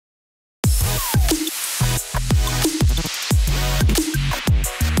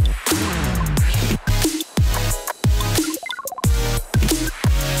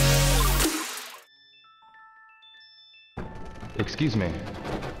Excuse me.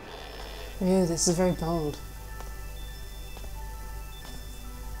 Ew, this is very bold.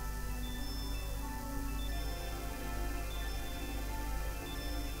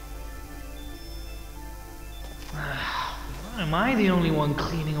 Am I the only one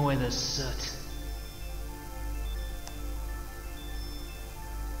cleaning away the soot?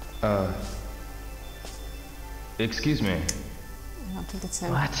 Excuse me. I don't think it's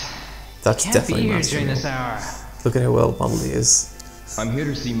him. What? That's Can't definitely be here Master during Mo. this hour. Look at how well modeled he is. I'm here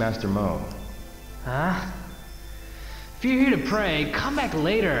to see Master Mo. Huh? If you're here to pray, come back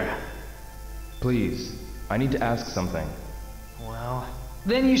later. Please, I need to ask something. Well,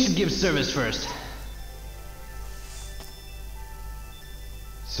 then you should give service first.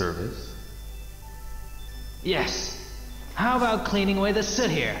 Service? Yes. How about cleaning away the soot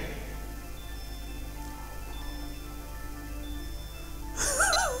here?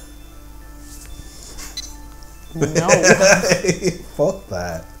 No. Fuck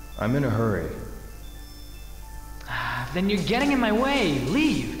that. I'm in a hurry. Then you're getting in my way.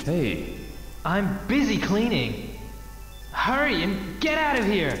 Leave. Hey, I'm busy cleaning. Hurry and get out of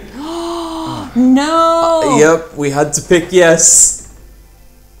here. No! Yep, we had to pick yes.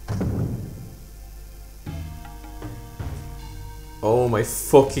 Oh my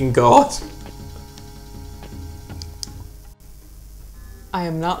fucking god. I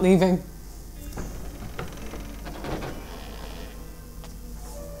am not leaving.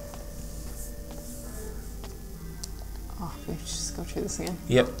 Oh, we should just go through this again.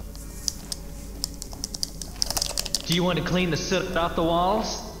 Yep. Do you want to clean the soot off the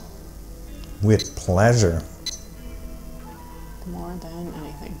walls? With pleasure. More than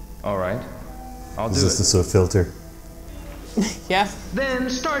anything. alright. I'll Is do this it. the soot filter? Yeah. Then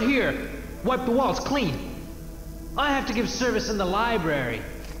start here. Wipe the walls clean. I have to give service in the library.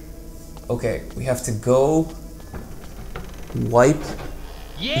 Okay, we have to go wipe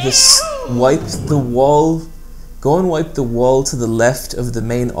Yeah! wipe the wall. Go and wipe the wall to the left of the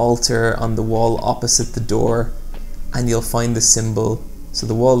main altar on the wall opposite the door, and you'll find the symbol. So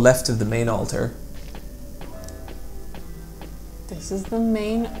the wall left of the main altar. This is the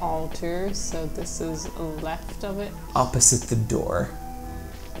main altar, so this is left of it. Opposite the door.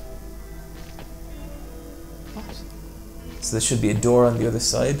 What? So there should be a door on the other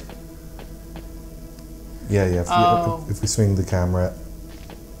side. Yeah, Oh. if we swing the camera.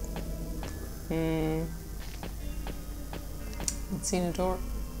 I've seen a door.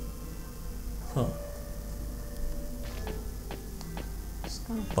 Huh. Just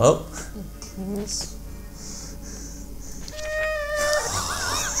gonna Well, clean this.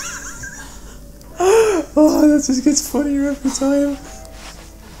 oh, that just gets funnier every time.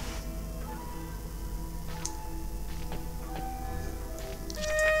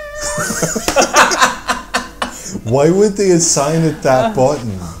 Why would they assign it that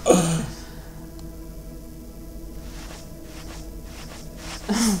button?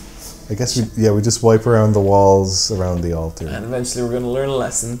 I guess we just wipe around the walls around the altar. And eventually we're going to learn a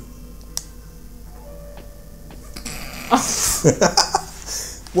lesson.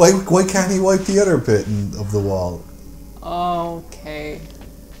 Why can't he wipe the other bit of the wall? Okay.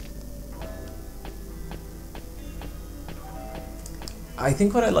 I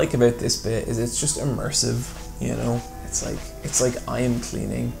think what I like about this bit is it's just immersive, you know? It's like I am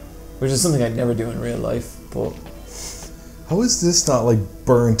cleaning, which is something I'd never do in real life, but How is this not like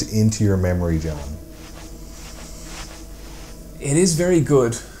burnt into your memory, John? it is very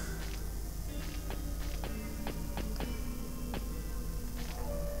good.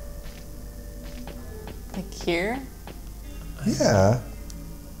 Like here? Yeah.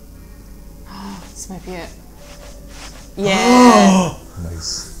 This might be it. Yeah.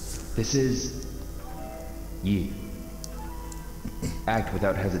 Nice. This is Yi. Act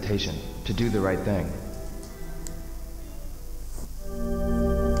without hesitation, to do the right thing.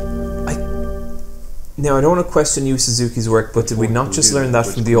 Now, I don't want to question Yu Suzuki's work, but did we not just learn that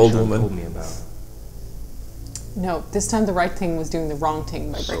from the old Told woman? me about. No, this time the right thing was doing the wrong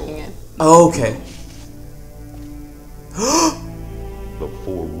thing by breaking it. Oh, okay. The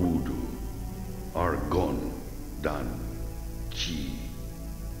four voodoo are Gon, Dan, Chi,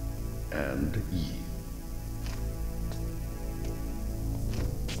 and Yi.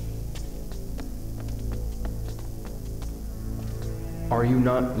 Are you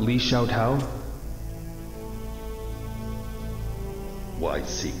not Li Xiaotao? Why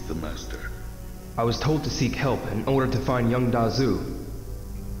seek the master? I was told to seek help in order to find young Dazu.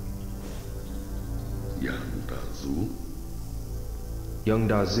 Yan Dazu? Young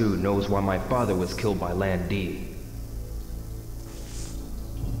Dazu knows why my father was killed by Lan Di.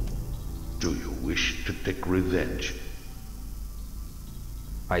 Do you wish to take revenge?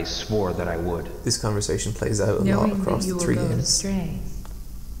 I swore that I would. This conversation plays out a lot Knowing across that you the will 3 go games. astray,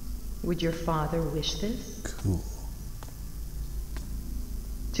 would your father wish this? Cool.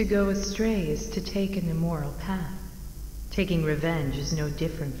 To go astray is to take an immoral path. Taking revenge is no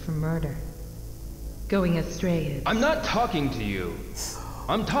different from murder. Going astray is... I'm not talking to you.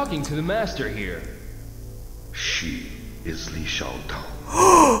 I'm talking to the master here. She is Li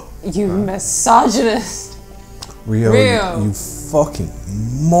Xiaotao. You misogynist. Rio, Rio. you fucking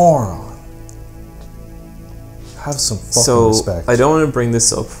moron. Have some fucking So, respect. I don't want to bring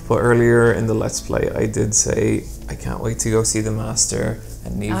this up, but earlier in the Let's Play, I did say, I can't wait to go see the master,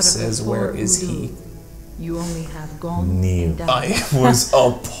 and Neve Out of the says, four where is voodoo, he? You only have gone Neve. and done. I was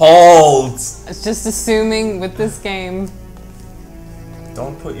appalled! I was just assuming with this game.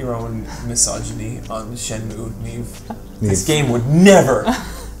 Don't put your own misogyny on Shenmue, Neve. Neve, This game would never!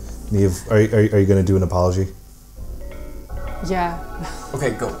 Neve, are you going to do an apology? Yeah.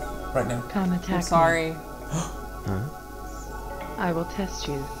 Okay, go. Right now. Come attack I'm me. sorry I will test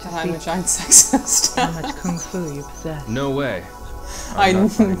you to that I'm a see giant sexist. how much kung fu you possess. No way. I I'm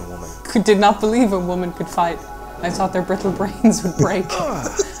not fighting a woman. did not believe a woman could fight. I thought their brittle brains would break.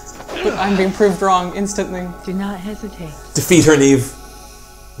 But I'm being proved wrong instantly. Do not hesitate. Defeat her, Neve.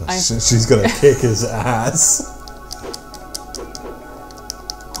 She's going to kick his ass.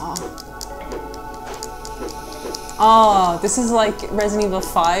 Oh, this is like Resident Evil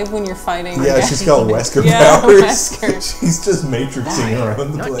 5 when you're fighting. Yeah, against- she's got Wesker Yeah, powers. Wesker. She's just matrixing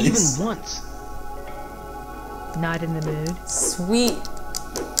around the Not place. even once. Not in the mood. Sweet.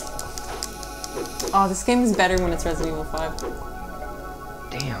 Oh, this game is better when it's Resident Evil 5.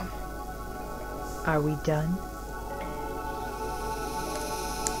 Damn. Are we done?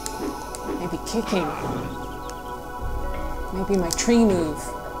 Maybe kicking. Maybe my tree move.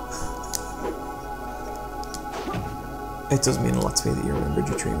 It does mean a lot to me that you remembered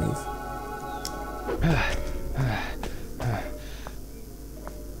your tree move.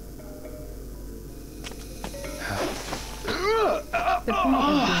 The point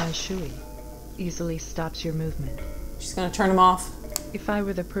of Dian Shui easily stops your movement. She's gonna turn him off. If I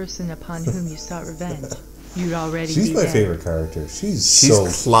were the person upon whom you sought revenge, you'd already She's be my dead. favorite character. She's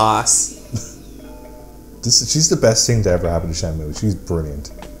She's class. She's the best thing to ever happen to Shenmue. She's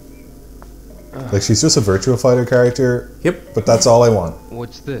brilliant. Like, she's just a Virtua Fighter character. Yep. But that's all I want.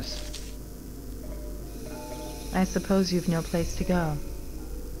 What's this? I suppose you've no place to go.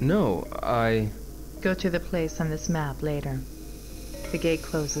 No, I... Go to the place on this map later. The gate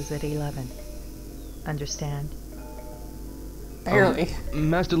closes at 11. Understand? Barely.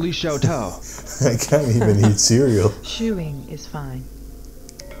 Master Li Xiaotao. I can't even eat cereal. Shuing is fine.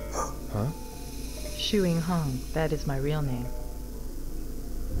 Huh? Shuing Hong, that is my real name.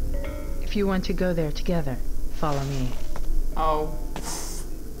 If you want to go there together, follow me. Oh.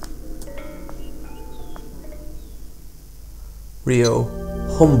 Rio,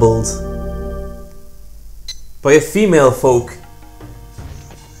 humbled by a female folk.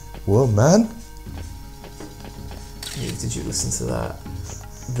 Whoa, man. Neve, did you listen to that?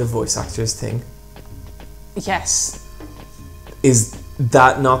 The voice actors thing. Yes. Is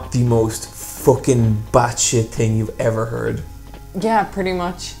that not the most fucking batshit thing you've ever heard? Yeah, pretty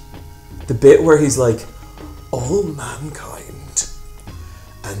much. The bit where he's like, all mankind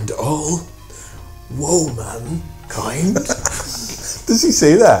and all womankind. Does he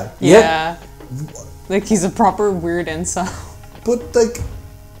say that? Yeah. Like he's a proper weird incel. But, like,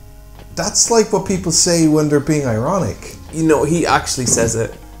 that's like what people say when they're being ironic. You know, he actually says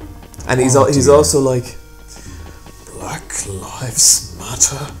it. And he's Oh, he's dear. also like, Black Lives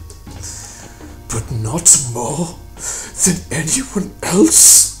Matter, but not more than anyone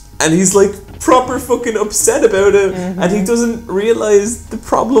else. And he's like proper fucking upset about it. And he doesn't realize the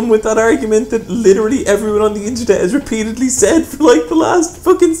problem with that argument that literally everyone on the internet has repeatedly said for like the last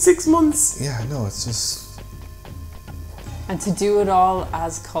fucking 6 months. Yeah, no, it's just... And to do it all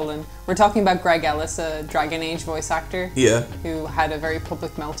as Cullen. We're talking about Greg Ellis, a Dragon Age voice actor, Yeah. who had a very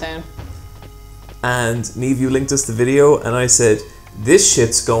public meltdown. And Neve, you linked us the video, and I said, this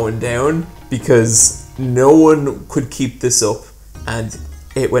shit's going down because no one could keep this up. And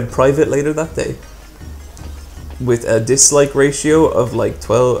it went private later that day with a dislike ratio of like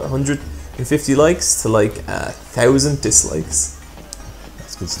 1,250 likes to like 1,000 dislikes.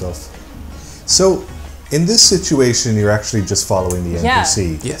 That's good stuff. So, in this situation, you're actually just following the Yeah.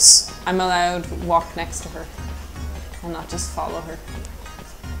 NPC. Yes. I'm allowed to walk next to her and not just follow her.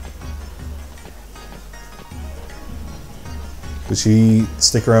 Does she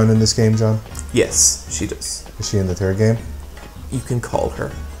stick around in this game, John? Yes, she does. Is she in the third game? You can call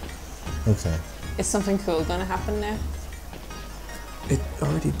her. Okay. Is something cool gonna happen now? It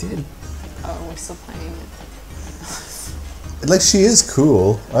already did. Oh, we're still playing it. Like, she is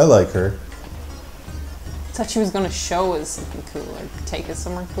cool. I like her. I thought she was going to show us something cool or take us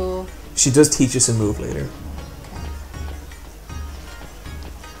somewhere cool. She does teach us a move later.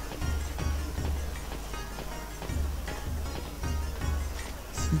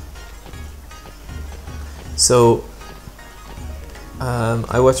 So,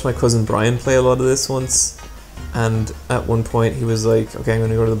 I watched my cousin Brian play a lot of this once, and at one point he was like, okay, I'm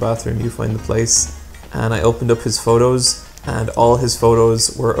going to go to the bathroom, you find the place. And I opened up his photos, and all his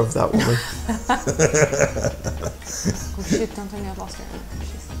photos were of that woman. Oh shit, don't tell me I've lost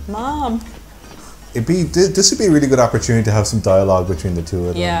her. Mom! This would be a really good opportunity to have some dialogue between the two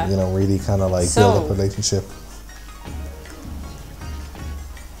of them. Yeah. You know, really kind of like build up a relationship.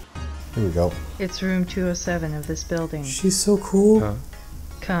 Here we go. It's room 207 of this building. She's so cool. Huh?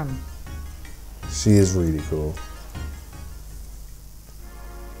 Come. She is really cool.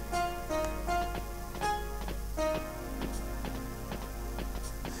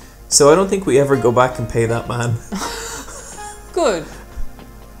 So I don't think we ever go back and pay that man. Good.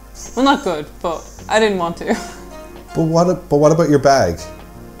 Well, not good, but I didn't want to. But what about your bag?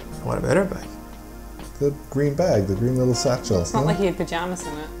 What about her bag? The green bag, the green little satchel. It's not like he had pajamas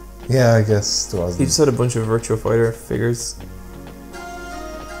in it. Yeah, I guess there He wasn't. just had a bunch of Virtua Fighter figures.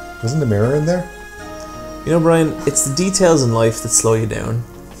 Wasn't the mirror in there? You know, Brian, it's the details in life that slow you down.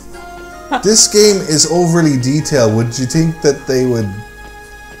 This game is overly detailed. Would you think that they would...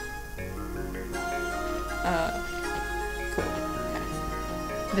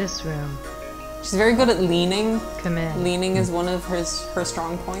 This room. She's very good at leaning. Come in. Leaning is one of her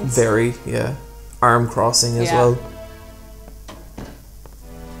strong points. Very, yeah. Arm crossing as Yeah. well.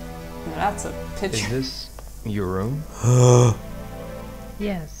 Now that's a Is picture. this your room?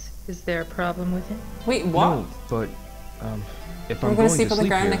 Yes. Is there a problem with it? Wait, what? No, but if We're I'm gonna sleep on the here,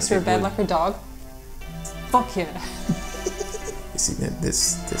 ground next to her it bed would- like her dog? Fuck yeah. You see,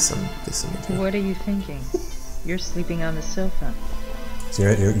 this image. What are you thinking? You're sleeping on the sofa. So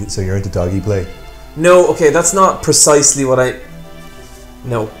you're into doggy play? No, okay, that's not precisely what I...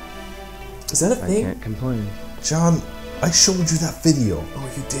 No. Is that a I thing? can't complain. John, I showed you that video. Oh,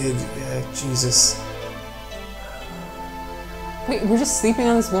 you did. Yeah, Jesus. Wait, we're just sleeping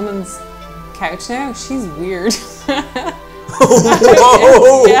on this woman's couch now? She's weird.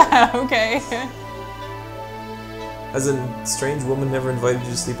 Whoa! Yeah, okay. As in, strange woman never invited you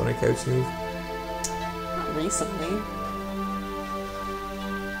to sleep on her couch, Neve? Not recently.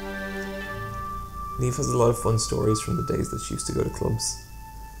 Neve has a lot of fun stories from the days that she used to go to clubs.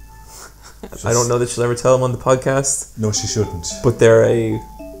 I don't know that she'll ever tell them on the podcast, No, she shouldn't. but they're a...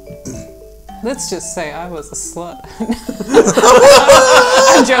 Let's just say I was a slut.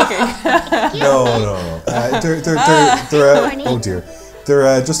 I'm joking. No. They're oh dear.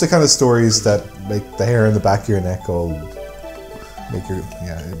 They're just the kind of stories that make the hair on the back of your neck all make your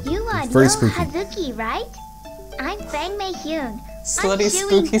You are it's very Yu spooky. Suzuki, right? I'm Fang Mei Hyun. Slutty, I'm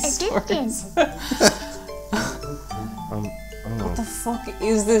spooky showing stories. What the Oh, fuck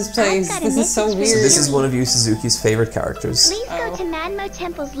is this place? I've got a This is so message for weird. you. This is one of Yu Suzuki's favorite characters. Please go to Manmo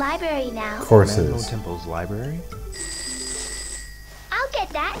Temple's library now. Of course it Manmo is. Temple's library? I'll get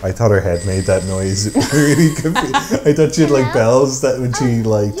that. I thought her head made that noise. Really confused. I thought she had like Hello? bells that when she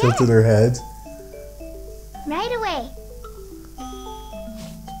like yes. tilted her head. Right away.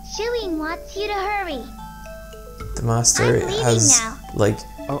 Shuin wants you to hurry. The master I'm leaving has now. like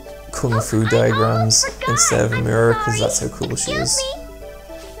Oh, kung fu I diagrams almost forgot. instead of a I'm mirror because sorry. that's how cool she Excuse is. me.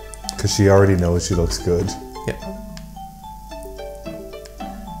 Because she already knows she looks good. Yeah.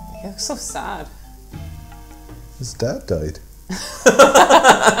 He looks so sad. His dad died.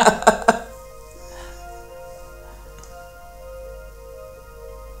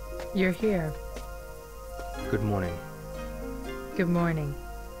 You're here. good morning. Good morning.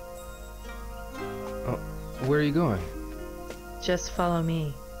 Oh, where are you going? Just follow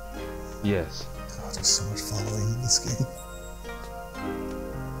me. Yes. God, there's so much following in this game.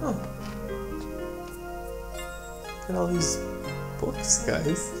 Oh. Look at all these books,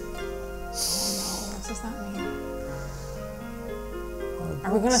 guys. What does that mean? A lot of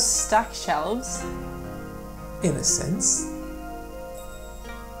Are we gonna books. stack shelves? In a sense.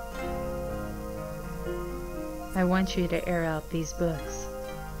 I want you to air out these books.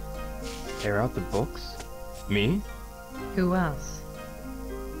 Air out the books? Me? Who else?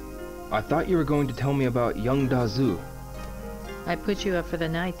 I thought you were going to tell me about young Dazu. I put you up for the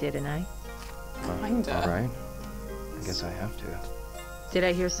night, didn't I? Kinda. Alright. I guess I have to. Did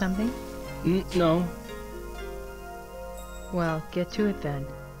I hear something? No. Well, get to it then.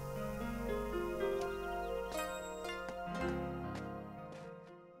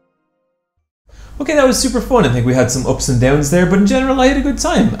 Okay, that was super fun. I think we had some ups and downs there, but in general, I had a good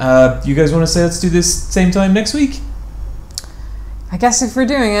time. You guys want to say let's do this same time next week? I guess if we're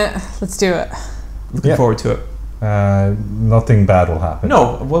doing it, let's do it. Looking forward to it. Nothing bad will happen.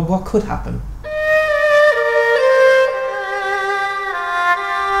 No, well, what could happen?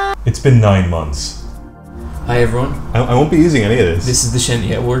 It's been 9 months. Hi everyone. I won't be using any of this. This is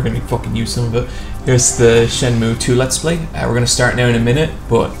the we're going to fucking use some of it. Here's the Shenmue 2 Let's Play. We're going to start now in a minute,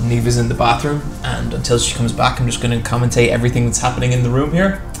 but Neve is in the bathroom, and until she comes back, I'm just going to commentate everything that's happening in the room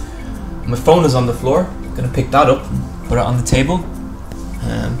here. My phone is on the floor. I'm going to pick that up and put it on the table.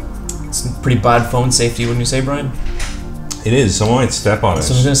 It's pretty bad phone safety, wouldn't you say, Brian? It is. Someone might step on it.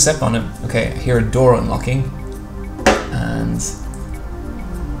 Someone's going to step on it. Okay, I hear a door unlocking, and...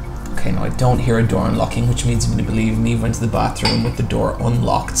 Okay, no, I don't hear a door unlocking, which means I'm going to believe Neve went to the bathroom with the door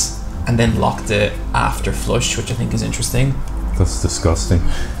unlocked and then locked it after flush, which I think is interesting. That's disgusting.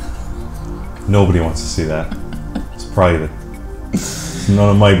 Nobody wants to see that. It's private. It's none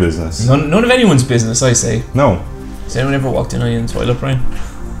of my business. None of anyone's business, I say. No. Has anyone ever walked in on you in the toilet, Brian?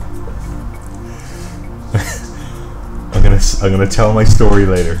 I'm gonna tell my story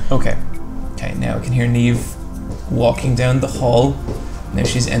later. Okay. Okay, now I can hear Neve walking down the hall. Now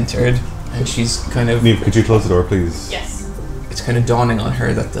she's entered, and she's kind of... Neve, could you close the door, please? Yes. It's kind of dawning on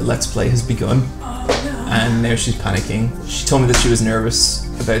her that the Let's Play has begun. Oh, no. And now she's panicking. She told me that she was nervous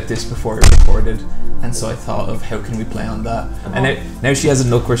about this before it recorded, and so I thought of how can we play on that. And now she has a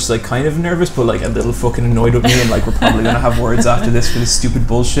look where she's like kind of nervous, but like a little fucking annoyed with me, and like we're probably going to have words after this for this stupid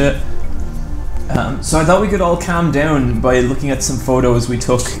bullshit. So I thought we could all calm down by looking at some photos we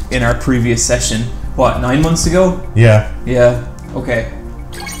took in our previous session. What, 9 months ago? Yeah. Yeah, okay.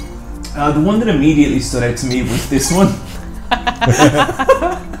 The one that immediately stood out to me was this one.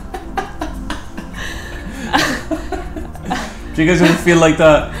 Do you guys ever feel like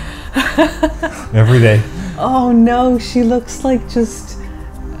that? Every day. Oh no, she looks like just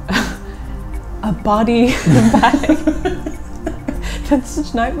a body bag. That's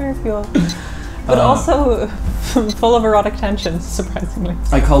such nightmare fuel. But also full of erotic tension, surprisingly.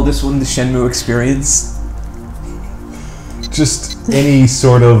 I call this one the Shenmue experience. Just any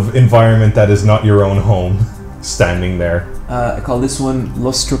sort of environment that is not your own home, standing there. I call this one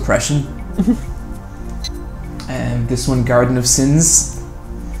Lust Repression. And this one Garden of Sins.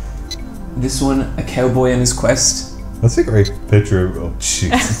 This one A Cowboy and His Quest. That's a great picture. Oh,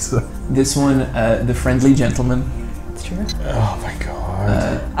 Jesus. This one The Friendly Gentleman. It's true. Oh my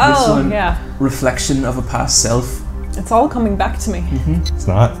god. This one yeah. Reflection of a Past Self. It's all coming back to me. It's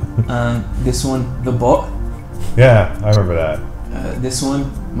not. This one The Butt. Yeah, I remember that. This one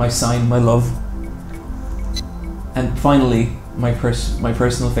My Sign, My Love. And finally, my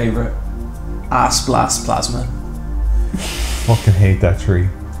personal favourite, Ass Blast Plasma. Fucking hate that tree.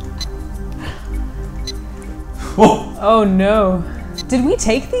 Whoa! Oh no. Did we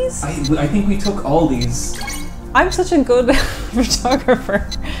take these? I think we took all these. I'm such a good photographer.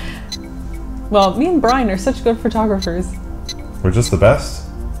 Well, me and Brian are such good photographers. We're just the best.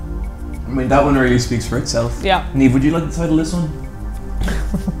 I mean, that one really speaks for itself. Yeah. Neve, would you like to title this one?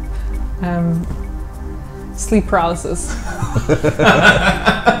 Sleep paralysis.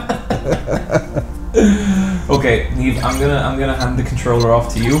 Okay, Neve, I'm gonna hand the controller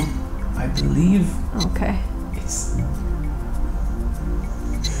off to you. I believe Okay. it's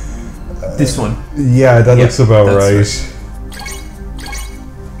this one. Yeah, that looks about right.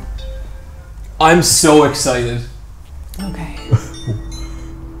 I'm so excited. Okay.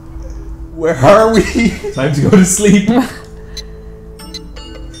 Where are we? Time to go to sleep.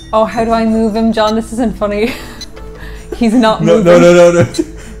 Oh, how do I move him, John? This isn't funny. He's not No. moving.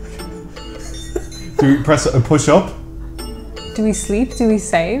 Do we push up? Do we sleep? Do we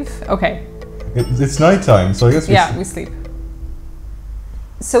save? Okay. It's nighttime, so I guess We sleep.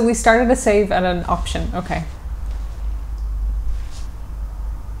 So we started a save at an option. Okay.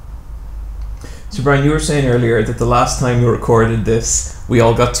 So Brian, you were saying earlier that the last time we recorded this, we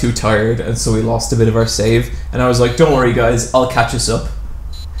all got too tired, and so we lost a bit of our save. And I was like, "Don't worry, guys, I'll catch us up."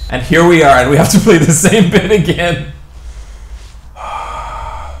 And here we are, and we have to play the same bit again.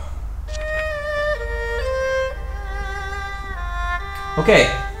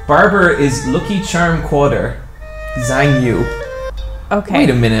 Okay, Barber is Lucky Charm Quarter, Zhang Yu. Okay. Wait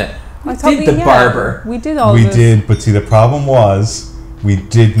a minute. I We thought did the Barber. We did all We this. did, but see, the problem was we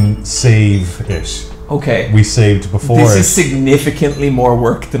didn't save it. Okay. We saved before This it. is significantly more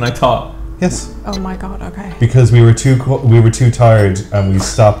work than I thought. Yes, Oh my god, okay. because we were too tired and we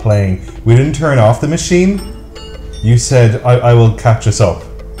stopped playing. We didn't turn off the machine. You said, I will catch us up.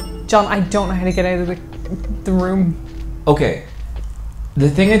 John, I don't know how to get out of the room. Okay. The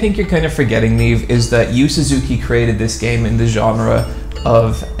thing I think you're kind of forgetting, Neve, is that Yu Suzuki created this game in the genre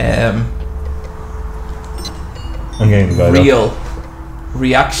of real,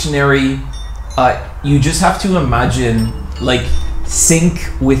 reactionary. You just have to imagine, like, sync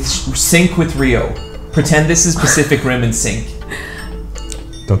with Rio. Pretend this is Pacific Rim and sync.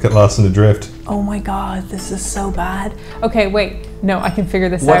 Don't get lost in the drift. Oh my god, this is so bad. Okay, wait. No, I can figure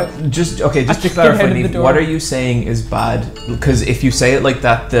this out. Just to clarify, Neve, what are you saying is bad? Because if you say it like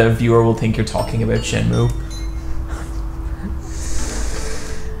that, the viewer will think you're talking about Shenmue.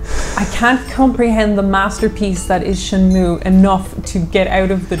 I can't comprehend the masterpiece that is Shenmue enough to get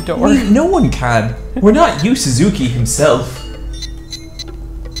out of the door. No one can. We're not Yu Suzuki himself.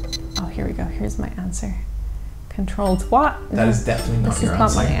 Oh, here we go. Here's my answer. Controlled what? That is definitely not your answer.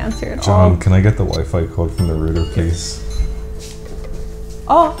 This is not my answer at all. John, can I get the Wi-Fi code from the router, please?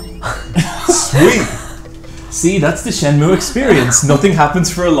 Oh. Sweet. See, that's the Shenmue experience. Nothing happens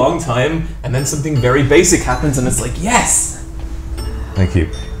for a long time, and then something very basic happens, and it's like, yes! Thank you.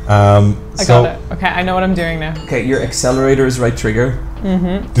 I got it. Okay, I know what I'm doing now. Okay, your accelerator is right trigger.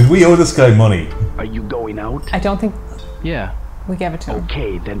 Mm-hmm. Did we owe this guy money? Are you going out? I don't think... Yeah. We gave it to him.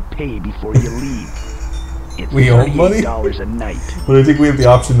 Okay, then pay before you leave. It's we owe money? $38 a night. But I think we have the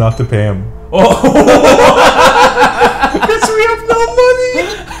option not to pay him. Oh! Because we have no money!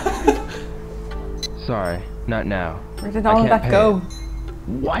 Sorry, not now. Where did all of that go?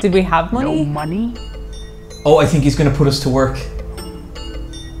 What? Did we have money? No money? Oh, I think he's going to put us to work.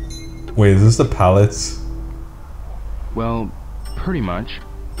 Wait, is this the pallets? Well, pretty much.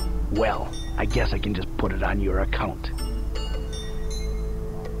 Well, I guess I can just put it on your account.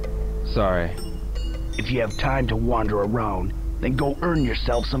 Sorry. If you have time to wander around, then go earn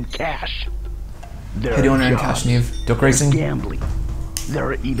yourself some cash. There How do you want to earn jobs, cash, Neve? Duck racing? Gambling. There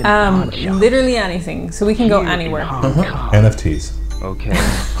are even pawn shops. Literally anything. So we can go Here in anywhere. Hong Kong. NFTs. Okay,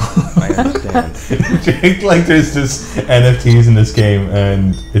 I understand. Jake, like, there's just NFTs in this game,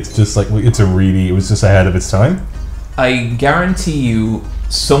 and it's just like, it was just ahead of its time. I guarantee you,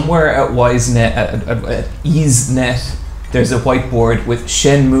 somewhere at WiseNet, at EaseNet, there's a whiteboard with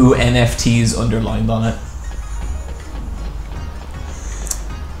Shenmue NFTs underlined on it.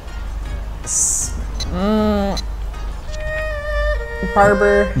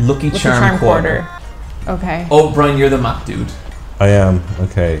 Barber. Lucky Charm quarter. Okay. Oh, Brian, you're the map dude. I am.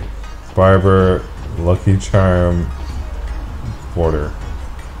 Okay. Barber, Lucky Charm, quarter.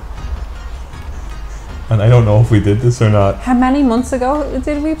 And I don't know if we did this or not. How many months ago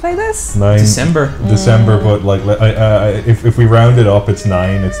did we play this? 9 December, but like, if we round it up, it's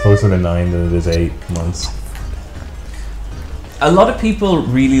 9. It's closer to 9 than it is 8 months. A lot of people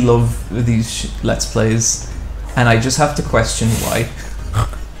really love these Let's Plays, and I just have to question why.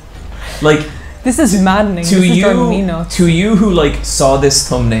 Like, this is maddening. To you who like saw this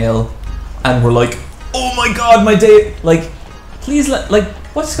thumbnail and were like, oh my god, my day, like, please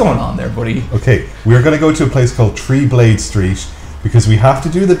what's going on there, buddy? Okay, we're going to go to a place called Tree Blade Street because we have to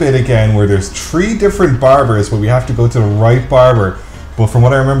do the bit again where there's 3 different barbers, but we have to go to the right barber. But from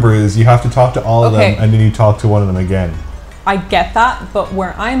what I remember is you have to talk to all of them and then you talk to one of them again. I get that, but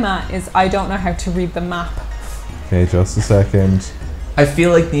where I'm at is I don't know how to read the map. Okay, just a second. I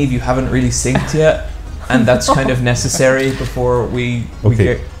feel like, Neve, you haven't really synced yet, and that's kind of necessary before we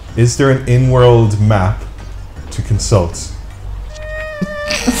get... Is there an in-world map to consult?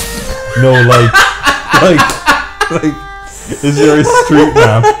 No, like, is there a street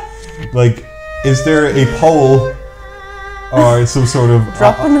map? Like, is there a pole or some sort of...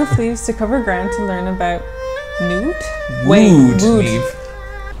 Drop enough leaves to cover ground to learn about nude? Wood, Neve.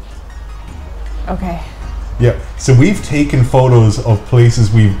 Okay. Yeah, so we've taken photos of places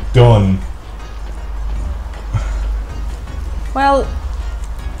we've done. Well,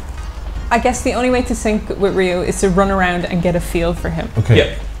 I guess the only way to sync with Rio is to run around and get a feel for him. Okay.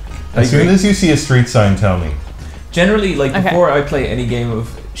 Yep. As soon as you see a street sign, tell me. Generally, like, before I play any game of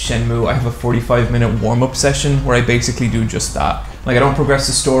Shenmue, I have a 45-minute warm-up session where I basically do just that. Like, I don't progress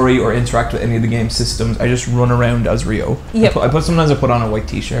the story or interact with any of the game systems. I just run around as Rio. Yep. Sometimes I put on a white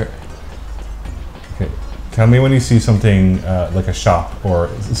t-shirt. Okay. Tell me when you see something like a shop or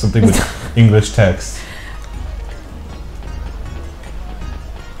something with English text.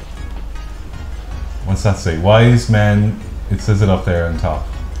 What's that say? Wise men. It says it up there on top.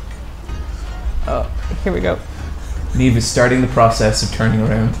 Oh, here we go. Neve is starting the process of turning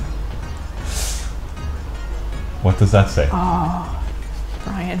around. What does that say? Oh,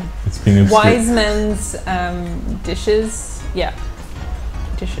 Brian. It's been Wise men's dishes. Yeah.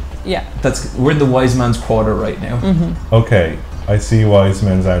 Dishes. Yeah. We're in the wise man's quarter right now. Mm-hmm. Okay, I see wise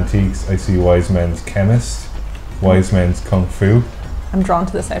men's antiques. I see wise men's chemist. Wise men's kung fu. I'm drawn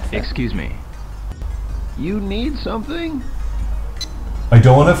to this outfit. Excuse me. You need something? I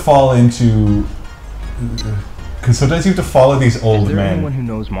don't want to fall into... Because sometimes you have to follow these old Is there men. anyone who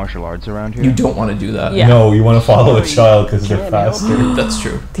knows martial arts around here? You don't want to do that. Yeah. No, you want to follow a child because they're faster. That's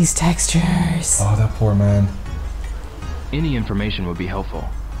true. These textures. Oh, that poor man. Any information would be helpful.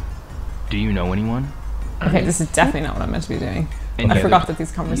 Do you know anyone? Okay, this is definitely not what I'm meant to be doing. I forgot that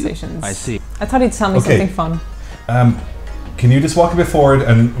these conversations... I see. I thought he'd tell me Okay. something fun. Can you just walk a bit forward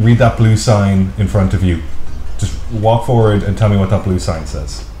and read that blue sign in front of you? Just walk forward and tell me what that blue sign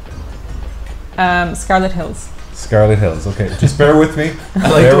says. Scarlet Hills. Scarlet Hills. Okay, just bear with me. I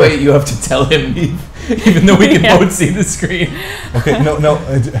like the way you have to tell him, even though we can Yeah. both see the screen. Okay, no.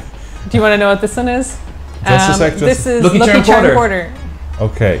 Do you want to know what this one is? Just a sec, this is Lucky Charm Quarter.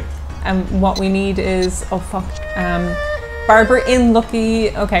 Okay. And what we need is... Oh, fuck. Barber in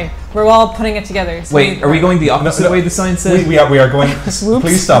Lucky... Okay, we're all putting it together. So Wait, are we going the opposite way the sign says? We are going...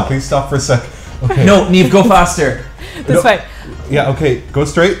 Please stop for a sec. Okay. No, Neve, go faster. This way. Yeah, okay, go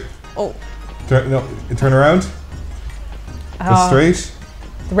straight. Oh. Turn around. Go straight.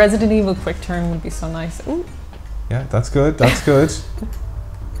 The Resident Evil quick turn would be so nice. Ooh. Yeah, that's good.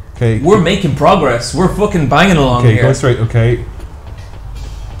 Okay. We're making progress. We're fucking banging along Okay, here. go straight. Okay.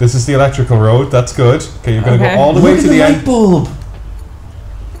 This is the electrical road. That's good. Okay, you're going to Okay. go all the way to the light end. bulb.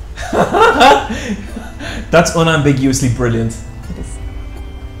 That's unambiguously brilliant. It is.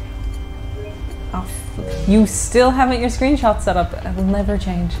 Oh, you still haven't your screenshot set up. It will never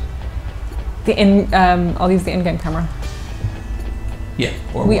change. I'll use the in-game camera. Yeah.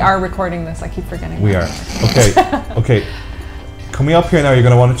 We are recording this. I keep forgetting. We are. Okay. Coming up here now, you're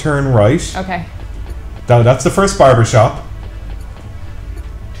going to want to turn right. Okay. That's the first barber shop.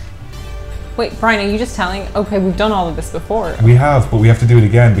 Wait, Brian, are you just telling? Okay, we've done all of this before. We have, but we have to do it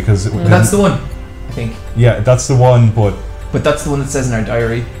again because... That's the one, I think. Yeah, that's the one, but... But that's the one that says in our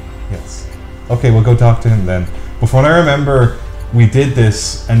diary. Yes. Okay, we'll go talk to him then. But from what I remember, we did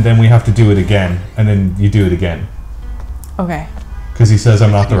this, and then we have to do it again, and then you do it again. Okay. Because he says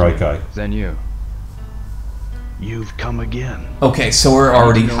I'm not the right guy. Then you. You've come again. Okay, so we're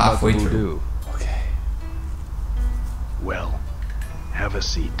already I need to know about halfway the through. voodoo. Okay. Well, have a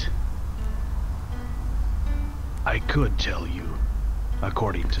seat. I could tell you,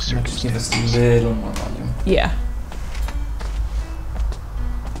 according to Just give us circumstances. a little more volume. Yeah.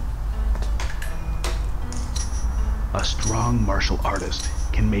 A strong martial artist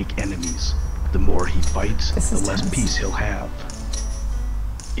can make enemies. The more he fights, This the is less tense. peace he'll have.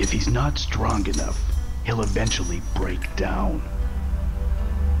 If he's not strong enough, he'll eventually break down.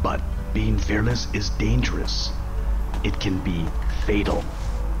 But being fearless is dangerous. It can be fatal.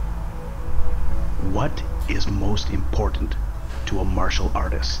 What is most important to a martial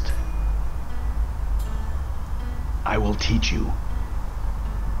artist? I will teach you.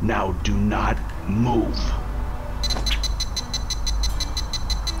 Now do not move.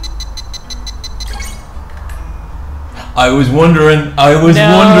 I was wondering.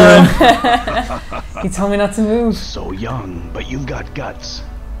 He told me not to move. So young, but you've got guts.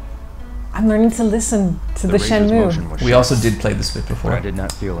 I'm learning to listen to the razor's motion Shenmue. was We sharp, also did play this bit but I before. did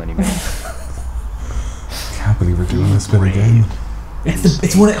not feel any pain. Can't believe we're doing this bit again.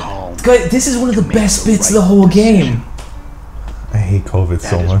 It's one of this is one of the best bits of the whole game. I hate COVID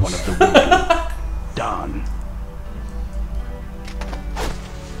so That is much. one of the wounded. Don.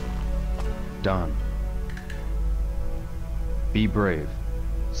 Don. Be brave.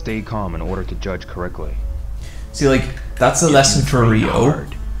 Stay calm in order to judge correctly. See, like, that's a lesson for Rio,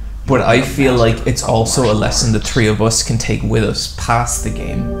 but I feel like it's also a lesson the three of us can take with us past the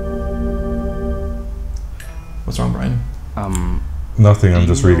game. What's wrong, Brian? Nothing, I'm Do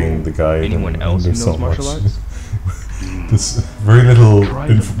just you reading know the guide. anyone and else who there's knows so martial much. arts? There's very little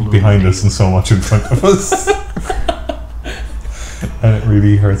behind us and so much in front of us. And it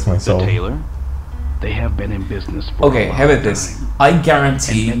really hurts my The soul. tailor? They have been in business for Okay, a how long about this? time. I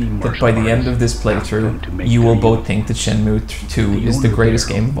guarantee And many that by the martial end of this artists have come to playthrough, make you will their both youth. think that Shenmue 2 is the owner greatest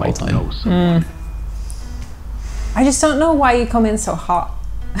there game of all might know time. someone. I just don't know why you come in so hot.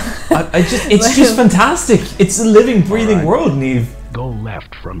 It's just fantastic. It's a living, breathing Alright. world, Neve. Go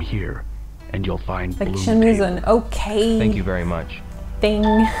left from here, and you'll find Like Blue Shenmue's Tail. an okay Thank you very much. thing.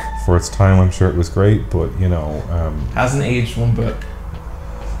 For its time, I'm sure it was great, but you know, Hasn't aged one bit.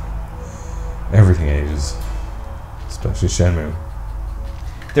 everything ages. Especially Shenmue.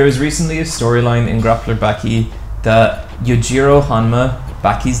 There was recently a storyline in Grappler Baki that Yojiro Hanma,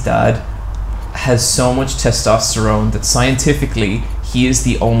 Baki's dad, has so much testosterone that scientifically he is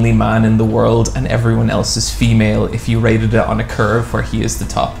the only man in the world and everyone else is female if you rated it on a curve where he is the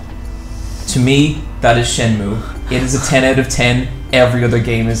top. To me, that is Shenmue. It is a 10 out of 10. Every other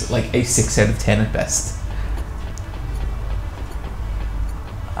game is like a 6 out of 10 at best.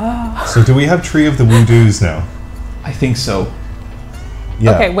 So do we have 3 of the Woodoos now? I think so.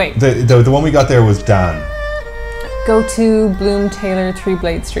 Yeah. Okay, wait. The one we got there was Dan. Go to Bloom Taylor 3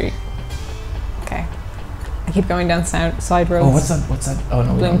 Blade Street. Okay. I keep going down side roads. Oh, what's that? Oh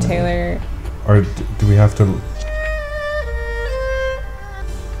no. Bloom Taylor. Or do we have to...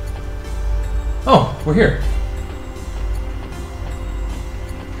 Oh, we're here.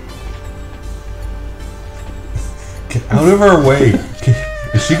 Get out of our way.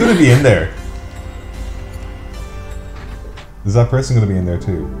 Is she going to be in there? Is that person going to be in there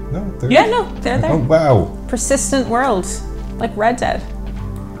too? No, yeah, no, they're there. Oh, wow. Persistent world. Like Red Dead.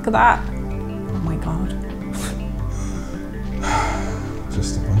 Look at that. Oh my god.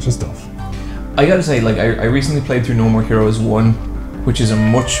 Just a bunch of stuff. I gotta say, like, I recently played through No More Heroes 1, which is a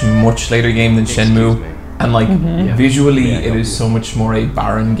much later game than Shenmue. And like, visually, it is so much more a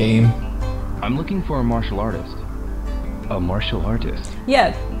barren game. I'm looking for a martial artist. A martial artist?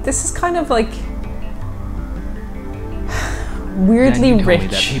 Yeah, this is kind of like... weirdly rich. rich. Me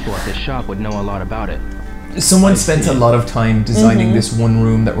that people at this shop would know a lot about it. Someone spent a lot of time designing this one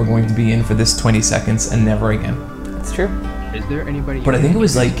room that we're going to be in for this 20 seconds and never again. That's true. Is there anybody? But I think it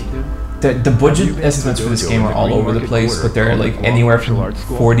was like the budget estimates for this game are all over the place, but they're like anywhere from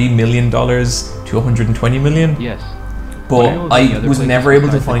 $40 million to $120 million. Yes. But I was never able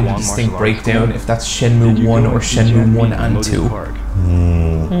to find a distinct breakdown if that's Shenmue 1 or Shenmue 1 and 2.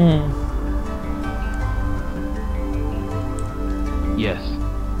 Yes.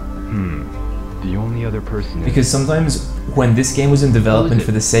 The only other person. Because sometimes when this game was in development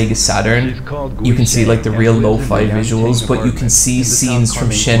for the Sega Saturn, you can see like the real lo-fi visuals, but you can see scenes from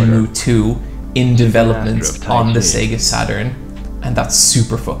Shenmue 2 in development on the Sega Saturn, and that's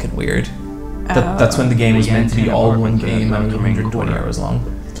super fucking weird. That's when the game was meant to be all one game and 120 hours long.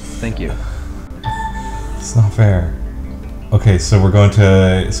 Thank you. It's not fair. Okay, so we're going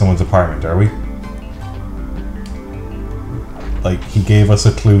to someone's apartment, are we? Like, he gave us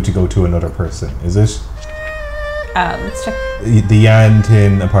a clue to go to another person, is it? Let's check. The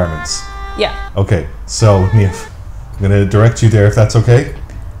Yantin Apartments. Yeah. Okay, so, Niamh, I'm going to direct you there if that's okay.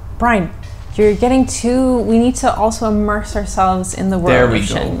 Brian, you're getting too... We need to also immerse ourselves in the world of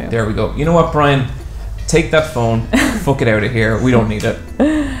Shenmue. There we go. You know what, Brian? Take that phone, fuck it out of here. We don't need it.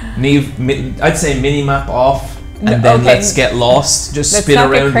 Niamh, I'd say mini-map off, and then let's get lost. Just spin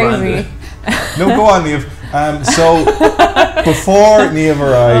around randomly. No, go on, Niamh. So, before Niamh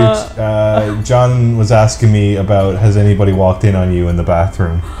arrived, John was asking me about, has anybody walked in on you in the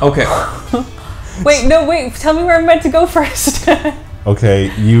bathroom? Okay. Wait, tell me where I'm meant to go first. Okay,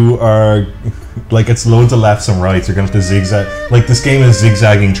 you are, like, it's loads of lefts and rights, you're going to have to zigzag, like, this game is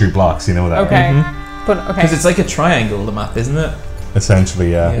zigzagging through blocks, you know that, okay. right? But, okay. Because it's like a triangle, the map, isn't it?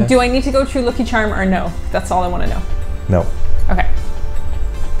 Essentially, yeah. Do I need to go through Lucky Charm or no? That's all I want to know. No. Okay.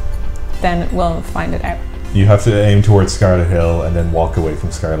 Then we'll find it out. You have to aim towards Scarlet Hill and then walk away from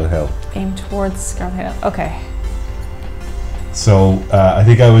Scarlet Hill. Aim towards Scarlet Hill. Okay. So, I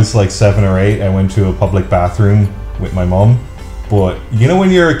think I was like 7 or 8. I went to a public bathroom with my mum. But, you know when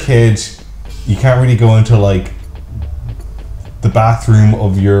you're a kid, you can't really go into like the bathroom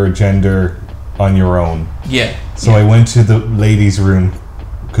of your gender on your own. Yeah. So I went to the ladies' room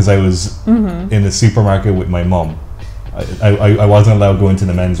because I was in the supermarket with my mum. I wasn't allowed to go into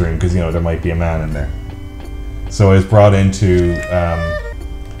the men's room because, you know, there might be a man in there. So I was brought into the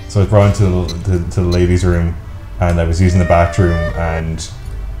ladies' room, and I was using the bathroom, and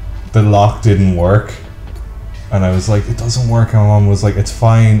the lock didn't work, and I was like, it doesn't work. And my mom was like, it's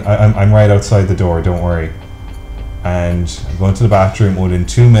fine. I'm right outside the door. Don't worry. And I go into the bathroom. Within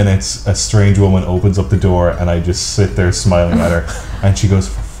 2 minutes, a strange woman opens up the door, and I just sit there smiling at her, and she goes,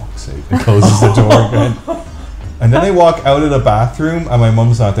 "For fuck's sake!" and closes the door again. And then I walk out of the bathroom and my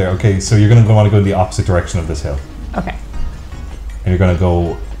mum's not there. Okay, so you're going to want to go in the opposite direction of this hill. Okay. And you're going to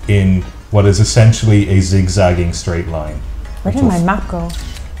go in what is essentially a zigzagging straight line. Where did my map go?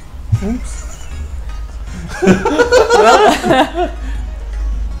 Oops.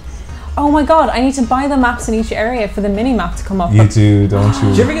 Oh my god, I need to buy the maps in each area for the mini-map to come up. You do, don't you?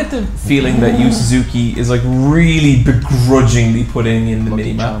 Do you ever get the feeling that Yu Suzuki is like really begrudgingly putting in the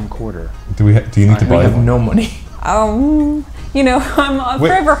mini-map? Do you need to buy We have no money. You know, I'm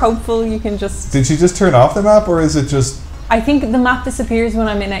forever hopeful you can just... Did she just turn off the map, or is it just... I think the map disappears when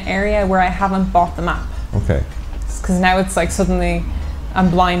I'm in an area where I haven't bought the map. Okay. Because now it's like suddenly I'm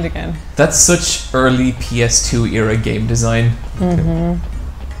blind again. That's such early PS2 era game design. Okay.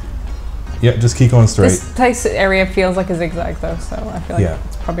 Yeah, just keep going straight. This place area feels like a zigzag though, so I feel like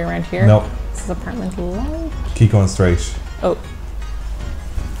it's probably around here. Nope. This is apartment like. Keep going straight. Oh.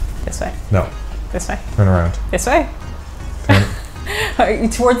 This way. No. This way. Turn around. This way. Are you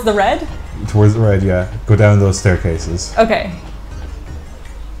towards the red? Towards the red, yeah. Go down those staircases. Okay.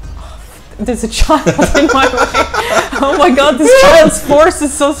 There's a child in my way. Oh my god, this child's force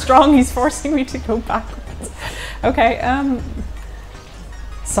is so strong. He's forcing me to go backwards. Okay,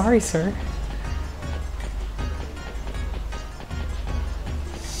 sorry, sir.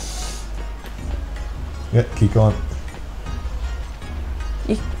 Yeah, keep going.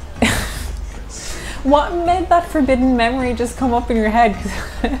 What made that forbidden memory just come up in your head?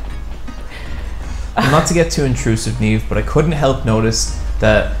 Not to get too intrusive, Neve, but I couldn't help notice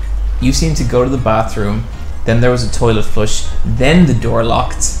that you seemed to go to the bathroom, then there was a toilet flush, then the door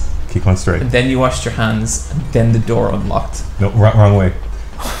locked. Keep on straight. And then you washed your hands, and then the door unlocked. No, wrong way.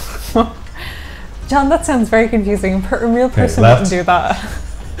 John, that sounds very confusing. A real person wouldn't do that.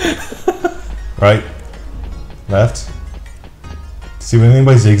 Right. Left. See what I mean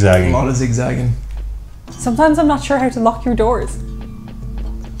by zigzagging? A lot of zigzagging. Sometimes I'm not sure how to lock your doors.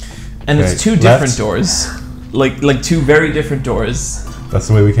 And it's two different doors. Like two very different doors. That's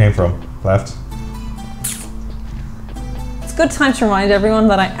the way we came from. Left. It's a good time to remind everyone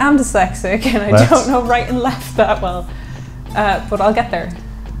that I am dyslexic and I don't know right and left that well. But I'll get there.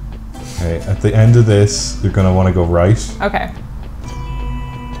 Okay, at the end of this, you're going to want to go right. Okay.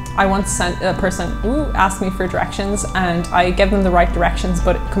 I once sent a person who asked me for directions and I gave them the right directions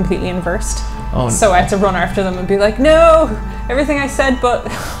but completely inversed. Oh, so I had to run after them and be like, no, everything I said, but...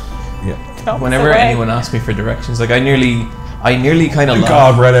 Yeah. Whenever anyone asks me for directions, like I nearly kind of laugh.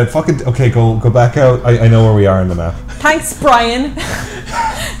 God, Reddit, fucking... Okay, go back out. I know where we are in the map. Thanks, Brian.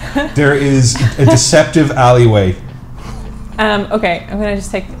 There is a deceptive alleyway. Okay, I'm gonna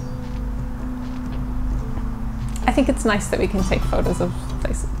just take... I think it's nice that we can take photos of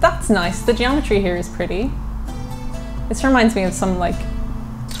places. That's nice. The geometry here is pretty. This reminds me of some like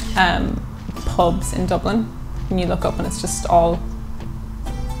pubs in Dublin. When you look up and it's just all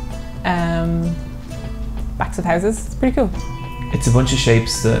backs of houses. It's pretty cool. It's a bunch of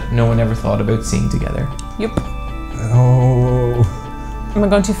shapes that no one ever thought about seeing together. Yep. Oh. Am I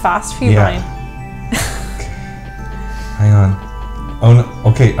going too fast for you, Brian? Hang on. Oh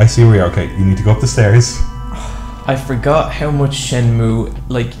no. Okay, I see where we are. Okay, you need to go up the stairs. I forgot how much Shenmue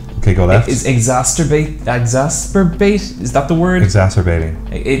Okay, go left. Is exacerbate? Is that the word? Exacerbating.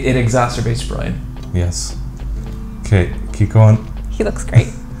 It exacerbates Brian. Yes. Okay, keep going. He looks great.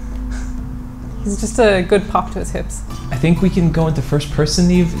 He's just a good pop to his hips. I think we can go into first person,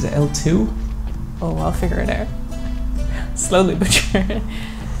 Neve. Is it L2? Oh, I'll figure it out. Slowly but surely.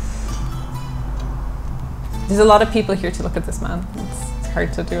 There's a lot of people here to look at this man. It's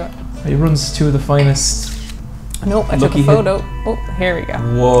hard to do it. He runs two of the finest. Nope, I took a photo. Oh, here we go.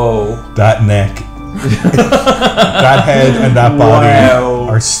 Whoa. That neck. That head and that body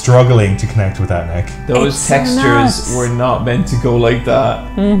are struggling to connect with that neck. Those textures were not meant to go like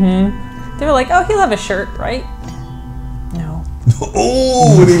that. Mm-hmm. They were like, oh, he'll have a shirt, right? No.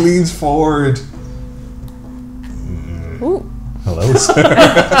 Oh, when he leans forward. Ooh. Hello, sir.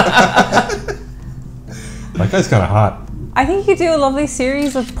 That guy's kind of hot. I think you could do a lovely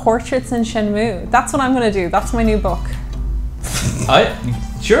series of portraits in Shenmue. That's what I'm going to do. That's my new book.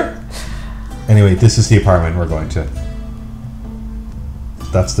 Sure. Anyway, this is the apartment we're going to.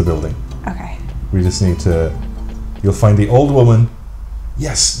 That's the building. Okay. We just need to... You'll find the old woman.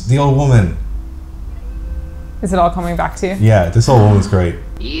 Yes, the old woman. Is it all coming back to you? Yeah, this old woman's great.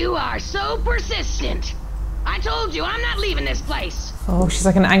 You are so persistent. I told you I'm not leaving this place. Oh, she's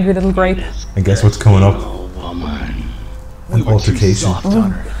like an angry little grape. And guess what's coming up? Woman. An altercation. Soft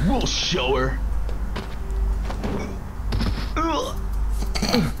on her. We'll show her.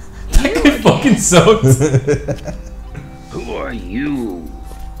 That guy fucking sucks. Who are you?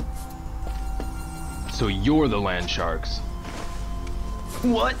 So you're the land sharks.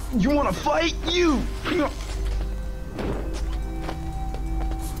 What? You want to fight? You!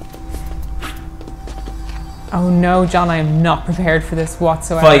 Oh no, John, I am not prepared for this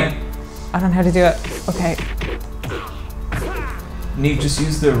whatsoever. Fight. I don't know how to do it. Okay. Neve, just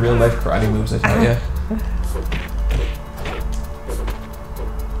use the real life karate moves I taught you.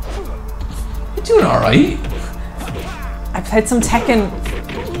 You're doing alright. I played some Tekken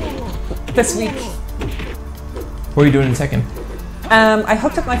this week. What are you doing in Tekken? I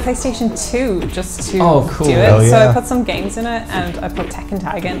hooked up my PlayStation 2 just to cool. do it. Hell So yeah. I put some games in it and I put Tekken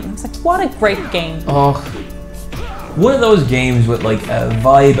Tag in. I was like, what a great game. Oh, one of those games with like a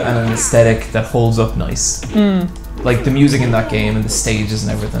vibe and an aesthetic that holds up nice. Like the music in that game and the stages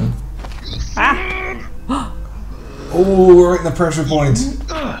and everything. Oh, we're right in the pressure point.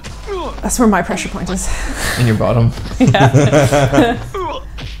 That's where my pressure point is. In your bottom. Yeah.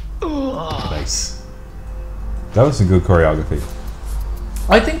 Nice. That was some good choreography.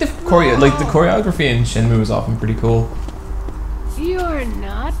 I think the choreography in Shenmue was often pretty cool. You're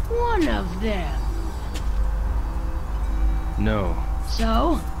not one of them. No.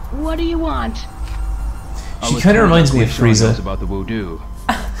 So, what do you want? She kind of reminds me of Frieza. About the voodoo.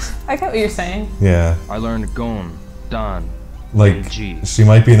 I get what you're saying. Yeah. I learned Gon, Dan, Like, and G. she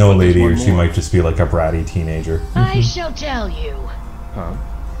might be an old But there's lady, or one she more. might just be like a bratty teenager. I shall tell you. Huh?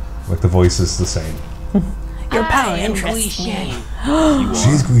 Like, the voice is the same. Your power I am interests me. Guishan.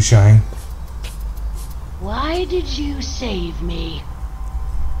 She's Guishan. Why did you save me?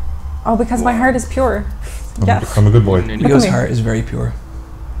 Oh, because my heart is pure. Yes. I'm a good boy. Rio's heart is very pure.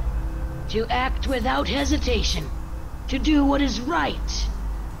 To act without hesitation. To do what is right.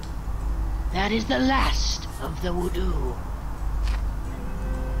 That is the last of the voodoo.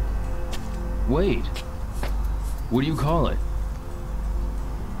 Wait. What do you call it?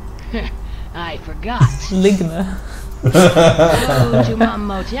 I forgot. Ligma. Go to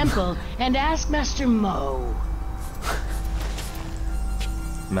Mammo Temple and ask Master Mo.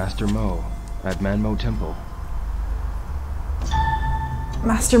 Master Mo at Manmo Temple.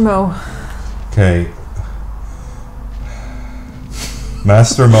 Master Mo. Okay.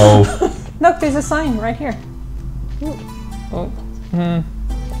 Master Mo. Look, there's a sign right here. Ooh. Oh.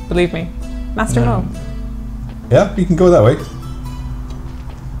 Believe me. Master Mo. Yeah, you can go that way.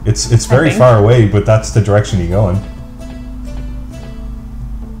 It's very far away, but that's the direction you're going.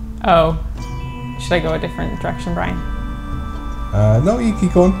 Oh. Should I go a different direction, Brian? No, you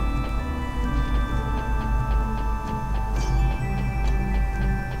keep going.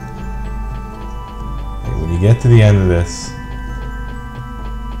 Okay, when you get to the end of this,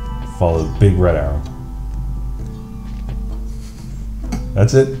 follow the big red arrow.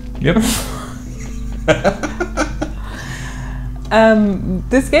 That's it. Yep.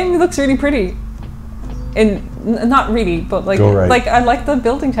 This game looks really pretty. Not really, but like, Go right. like I like the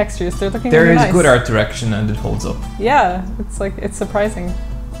building textures. They're looking There really is nice. good art direction and it holds up. Yeah, it's surprising.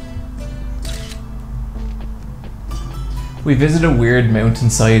 We visit a weird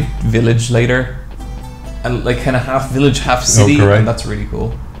mountainside village later, and like kind of half village, half city, correct. and that's really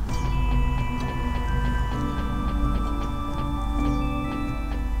cool.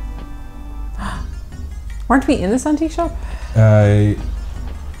 Weren't we in this antique shop? Are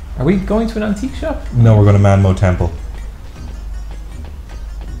we going to an antique shop? No, we're going to Manmo Temple.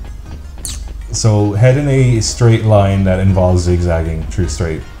 So head in a straight line that involves zigzagging through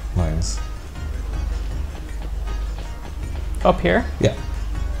straight lines. Up here? Yeah.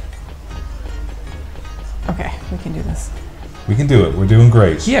 Okay, we can do this. We can do it. We're doing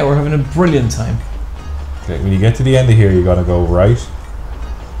great. Yeah, we're having a brilliant time. Okay, when you get to the end of here, you're going to go right.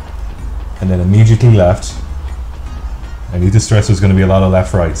 And then immediately left. I need to stress there's going to be a lot of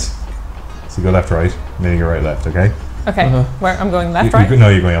left-rights. So you go left-right, and then you go right-left, okay? Okay, where I'm going left, You- right? No,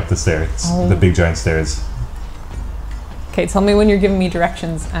 you're going up the stairs. Oh. The big giant stairs. Okay, tell me when you're giving me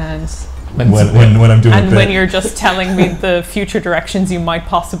directions and When I'm doing and a when bit. you're just telling me the future directions you might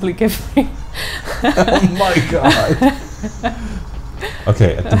possibly give me. Oh my god.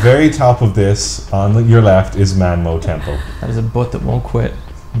 Okay, at the very top of this, on your left, is Manmo Temple. That is a butt that won't quit.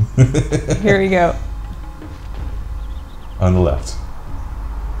 Here we go. On the left.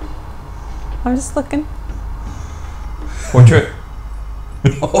 I'm just looking. Portrait.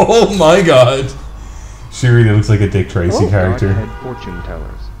 Oh my god. She really looks like a Dick Tracy character. Godhead fortune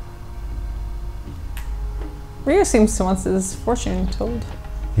tellers. Rio seems to want his fortune told.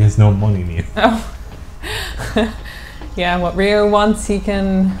 He has no money, Neil. Oh. Yeah, what Rio wants, he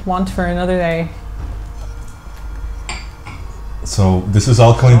can want for another day. So this is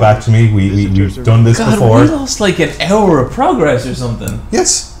all coming back to me. We've done this God, before. we lost like an hour of progress or something.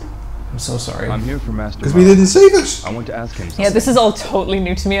 Yes. I'm so sorry. I'm here for Master Because Mo. we didn't save it. I want to ask him something. Yeah, this is all totally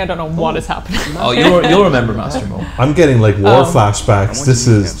new to me. I don't know what is happening. Oh, you'll remember Master Mo. I'm getting like war Oh. flashbacks. This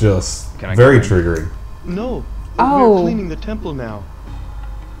is just Can I very go in? triggering. No, Oh. we're cleaning the temple now.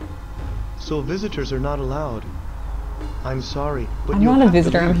 So visitors are not allowed. I'm sorry, but I'm you'll not a have to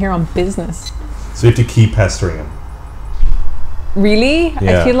visitor. I'm leave. here on business. So you have to keep pestering him. Really?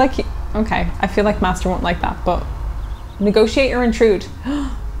 Yeah. I feel like okay. I feel like Master won't like that, but negotiate or intrude.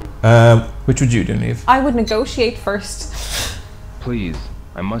 Which would you do, Neve? I would negotiate first. Please,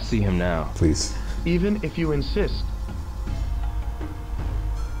 I must see him now. Please. Even if you insist.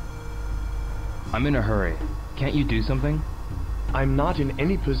 I'm in a hurry. Can't you do something? I'm not in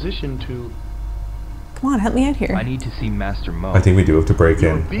any position to. Come on, help me out here. I need to see Master Mo. I think we do have to break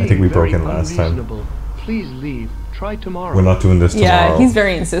You're in. I being think we broke very in last time. unreasonable. Please leave. Try tomorrow. We're not doing this tomorrow. Yeah, he's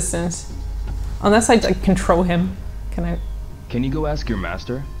very insistent. Unless I like, control him. Can I? Can you go ask your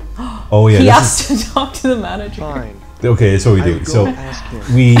master? Oh yeah. He has to talk to the manager. Fine. Okay, that's what we do. So ask him.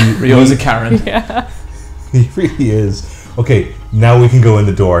 Rio's a Karen. Yeah. He really is. Okay, now we can go in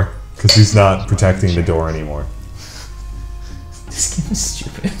the door because he's not protecting the door anymore. This game is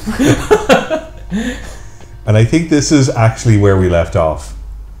stupid. And I think this is actually where we left off.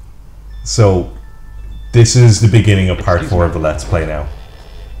 So this is the beginning of part 4 of the Let's Play now.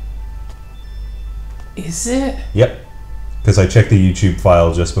 Is it? Yep. Because I checked the YouTube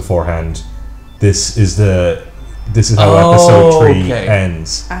file just beforehand. This is how episode 3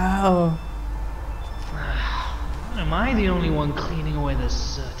 ends. Oh. Am I the only one cleaning away the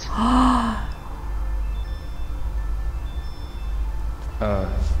soot?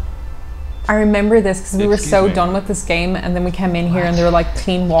 I remember this because we were so done with this game, and then we came in here and there were like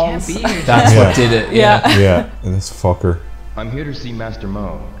clean walls. That's what did it. Yeah. Yeah, and this fucker. I'm here to see Master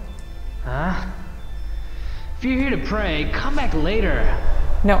Mo. Huh? If you're here to pray, come back later.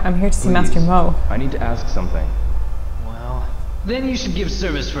 No, I'm here to see Please. Master Mo. I need to ask something. Well, then you should give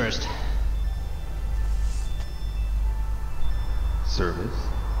service first. Service?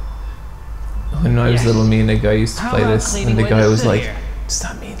 When I was Yes. little, me and a guy used to How play about this, cleaning and the away guy the was soot like, here? "Does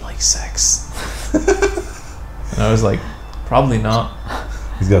that mean like sex?" And I was like, "Probably not."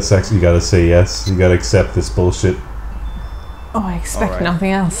 He's got sex, you gotta say yes. You gotta accept this bullshit. Oh, I expect Alright.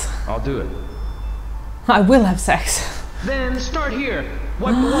 nothing else. I'll do it. I will have sex. Then start here.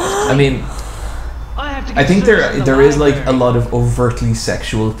 Wipe the walls. I mean, I have to I give think service in the there is like a library. lot of overtly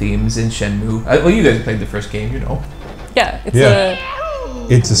sexual themes in Shenmue. Well, you guys played the first game, you know. Yeah, it's Yeah.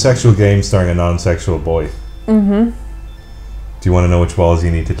 It's a sexual game starring a non-sexual boy. Mm-hmm. Do you want to know which walls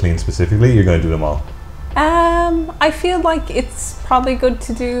you need to clean specifically? You're going to do them all. I feel like it's probably good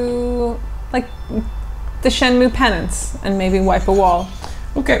to do like the Shenmue penance and maybe wipe a wall.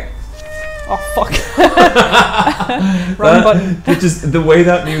 Okay. Oh fuck! Wrong button. It just the way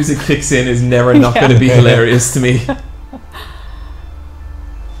that music kicks in is never not going to be hilarious to me.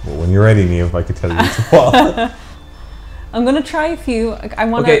 Well, when you're ready, Neve, I could tell you which wall. I'm gonna try a few. I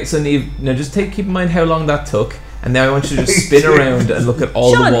want. Okay, so Neve, now just keep in mind how long that took, and now I want you to just spin around and look at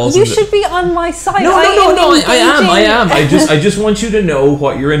all Sean, the walls. you should be on my side. No, I am. I I just want you to know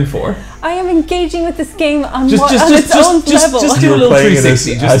what you're in for. I am engaging with this game on Just its own level. Just do a little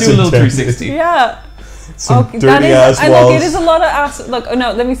 360. Just do a little 360. Yeah. Some Okay, dirty ass look, walls. it is a lot of ass. Look, oh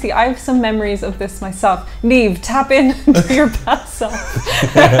no, let me see. I have some memories of this myself. Neve, tap in to your past self.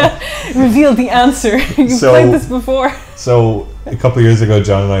 Reveal the answer. You've played this before. So a couple of years ago,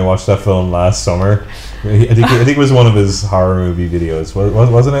 John and I watched that film last summer. I think it was one of his horror movie videos,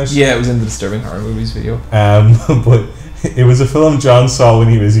 wasn't it? Yeah, it was in the Disturbing Horror Movies video. But it was a film John saw when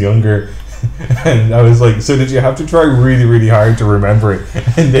he was younger. And I was like, so did you have to try really, really hard to remember it?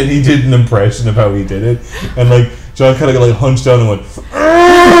 And then he did an impression of how he did it. And like, John kind of like hunched down and went,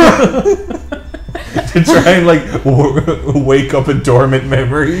 to try and like wake up a dormant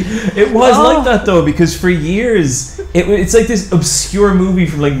memory. It was like that though, because for years it's like this obscure movie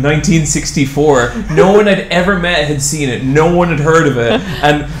from like 1964. No one had ever met had seen it. No one had heard of it,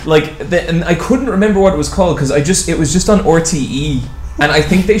 and and I couldn't remember what it was called because it was just on RTE. And I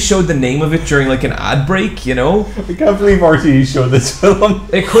think they showed the name of it during like an ad break, you know? I can't believe RTE showed this film.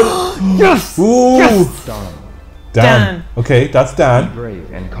 It could. Yes! Ooh! Yes! Dan. Okay, that's Dan. Be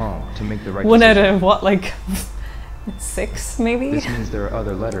brave and calm to make the right One out decision. of what, like 6 maybe? This means there are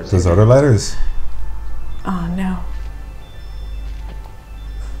other letters. There's other letters. Oh no.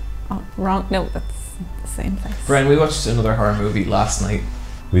 Oh, wrong. No, that's the same place. Brian, we watched another horror movie last night.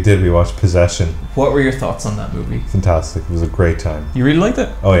 We did. We watched Possession. What were your thoughts on that movie? Fantastic. It was a great time. You really liked it?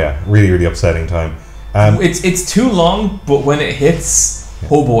 Oh yeah, really, really upsetting time. It's too long, but when it hits,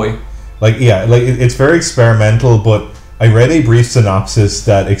 oh boy. It's very experimental, but I read a brief synopsis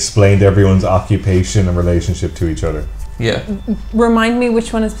that explained everyone's occupation and relationship to each other. Yeah. Remind me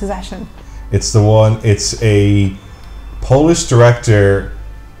which one is Possession. It's a Polish director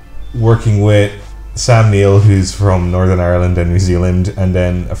working with Sam Neill, who's from Northern Ireland and New Zealand, and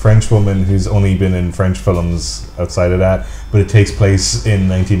then a French woman who's only been in French films outside of that, but it takes place in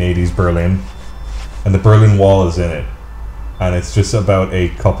 1980s Berlin, and the Berlin Wall is in it, and it's just about a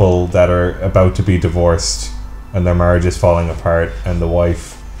couple that are about to be divorced, and their marriage is falling apart, and the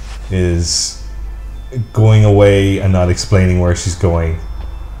wife is going away and not explaining where she's going.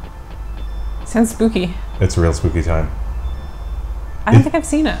 Sounds spooky. It's a real spooky time. I don't think I've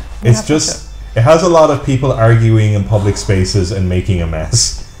seen it. It's just, it has a lot of people arguing in public spaces and making a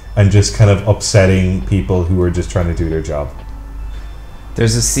mess and just kind of upsetting people who are just trying to do their job.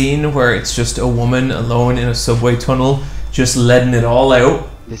 There's a scene where it's just a woman alone in a subway tunnel, just letting it all out.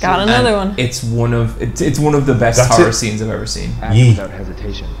 Got another one. It's one of the best horror scenes I've ever seen. Act without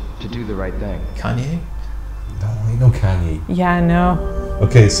hesitation to do the right thing. Kanye? No, ain't no Kanye. Yeah, no.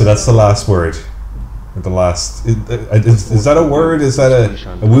 Okay, so that's the last word. Or the last. Is that a word? Is that a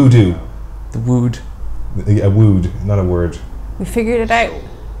voodoo? The wood. A wood, not a word. We figured it out.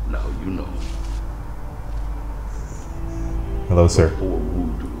 Now you know. Hello, sir. Before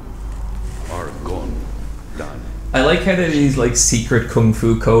voodoo are gone, done. I like how there are these like secret kung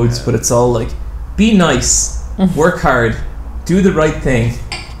fu codes, but it's all like, be nice, work hard, do the right thing.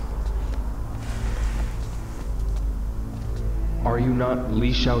 Are you not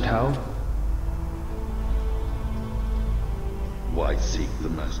Li Xiaotao? Why seek the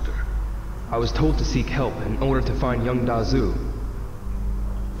master? I was told to seek help in order to find young Dazu.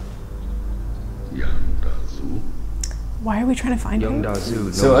 Young Dazu? Why are we trying to find Young him?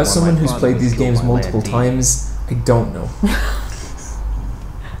 Dazu. So as someone who's played these games multiple times, I don't know.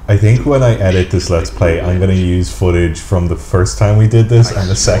 I think when I edit this Let's Play, I'm going to use footage from the first time we did this and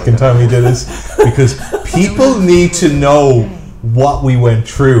the second time we did this, because people need to know what we went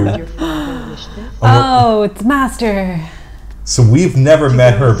through. Oh, it's Master. So we've never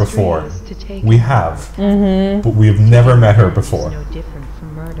met her before. We have, but we've never met her before.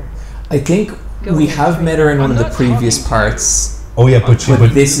 I think we have met her in one of the previous parts. Oh yeah, but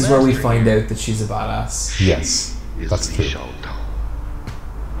this is where we find out that she's a badass. Yes, that's true.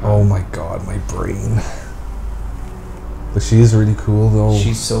 Oh my god, my brain. But she is really cool though.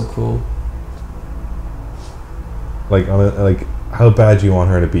 She's so cool. Like how bad do you want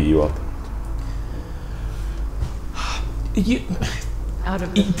her to beat you up?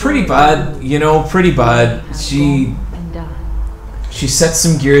 Pretty bad, you know, pretty bad. She set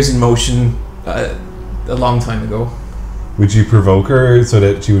some gears in motion a long time ago. Would you provoke her so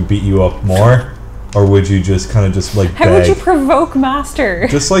that she would beat you up more? Or would you just kind of just like How beg? would you provoke Master?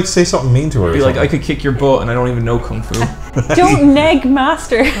 Just like say something mean to her. Be like, I could kick your butt and I don't even know kung fu. Don't neg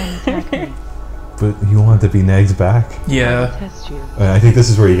Master. But you want to be negged back? Yeah. I think this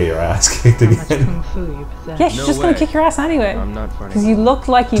is where you get your ass kicked again. Yeah, she's just gonna kick your ass anyway. I'm not funny. Because you look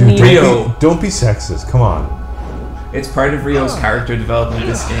like you Dude, need Rio. Don't be sexist. Come on. It's part of Rio's character development in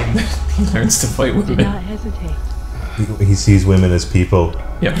this game that he learns to fight Do not women. hesitate. He sees women as people.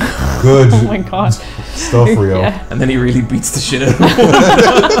 Yep. Good. Oh my god. Stuff, Rio. Yeah. And then he really beats the shit out of them.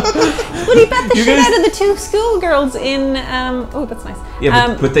 But he bet the shit out of the two schoolgirls in oh, that's nice.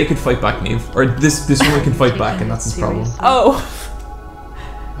 Yeah, but they could fight back, Neve. Or this woman can fight back, and that's his problem. Oh.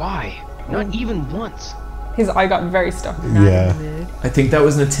 Why? Not even once. His eye got very stuck. Yeah. I think that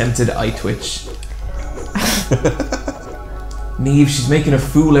was an attempted eye twitch. Neve, she's making a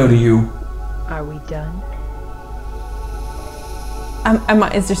fool out of you. Are we done?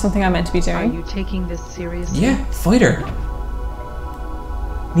 Is there something I'm meant to be doing? Are you taking this seriously? Yeah, fight her.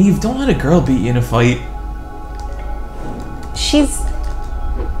 Neve, don't let a girl beat you in a fight. She's...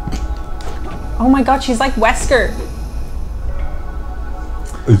 Oh my god, she's like Wesker.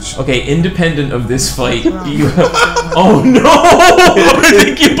 Okay, independent of this fight, you have... Oh no! I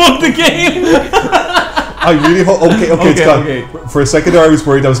think you booked the game! I really hope. Okay, it's gone. Okay. For a second there, I was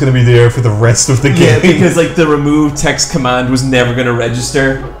worried I was going to be there for the rest of the game. Yeah, because like the remove text command was never going to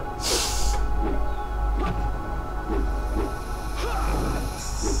register.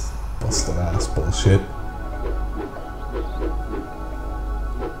 Busted ass bullshit.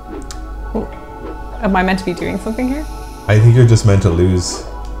 Am I meant to be doing something here? I think you're just meant to lose.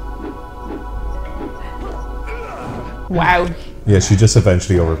 Wow. Yeah, she just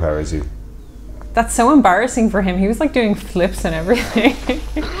eventually overpowers you. That's so embarrassing for him. He was like doing flips and everything.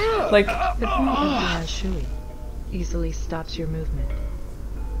 Like The point of the Shui easily stops your movement.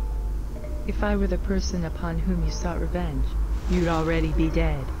 If I were the person upon whom you sought revenge, you'd already be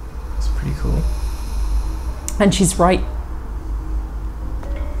dead. It's pretty cool. And she's right.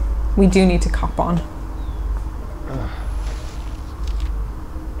 We do need to cop on.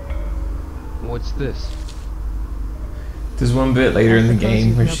 What's this? There's one bit later in the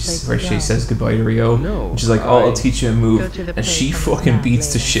game where she says goodbye to Rio. No, and she's like, "Oh, I'll teach you a move," and she fucking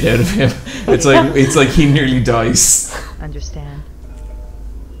beats the shit out of him. It's like he nearly dies. Understand?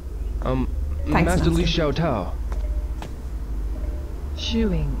 Thanks, Master Li Master. Xiaotao.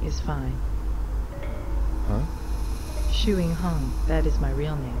 Shuing is fine. Huh? Shuing Hong, that is my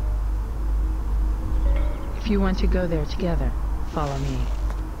real name. If you want to go there together, follow me.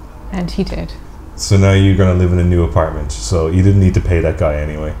 And he did. So now you're going to live in a new apartment, so you didn't need to pay that guy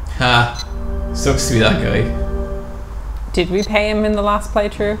anyway. Ha! Sucks to be that guy. Did we pay him in the last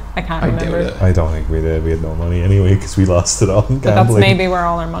playthrough? I can't remember. doubt it. I don't think we did. We had no money anyway because we lost it all in But that's gambling. maybe where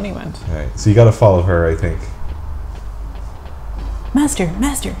all our money went. Right, so you got to follow her, I think.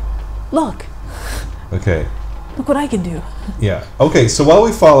 Master, look. Okay. Look what I can do. Yeah. Okay, so while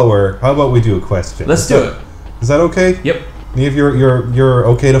we follow her, how about we do a question? Let's do it. Is that okay? Yep. Neve, you're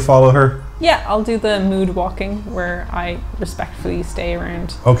okay to follow her? Yeah, I'll do the mood walking where I respectfully stay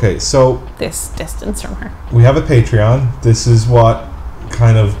around Okay, so this distance from her. we have a Patreon. This is what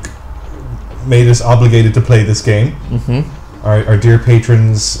kind of made us obligated to play this game. Mm-hmm. Our dear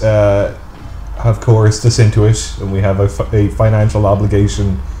patrons have coerced us into it, and we have a financial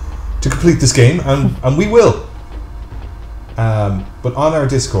obligation to complete this game, and we will. But on our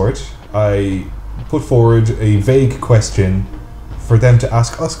Discord, I put forward a vague question for them to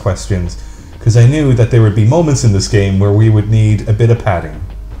ask us questions, because I knew that there would be moments in this game where we would need a bit of padding.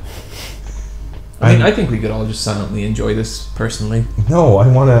 I think we could all just silently enjoy this personally. No, I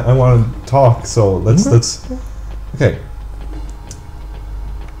wanna talk. So let's. Okay.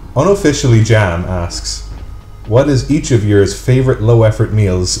 Unofficially, Jam asks, "What is each of yours favorite low-effort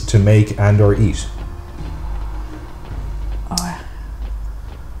meals to make and/or eat?"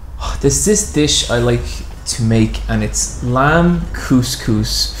 There's this dish I like to make, and it's lamb,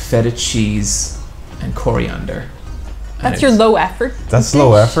 couscous, feta cheese, and coriander. That's your low effort. That's dish?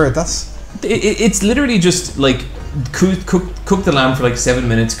 low effort. It's literally just like cook the lamb for like 7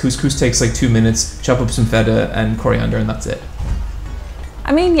 minutes. Couscous takes like 2 minutes. Chop up some feta and coriander, and that's it.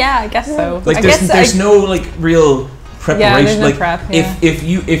 I mean, yeah, I guess so. Like there's no like real preparation. Yeah, there's no like prep, yeah.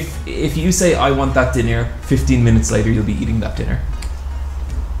 if you say I want that dinner, 15 minutes later you'll be eating that dinner.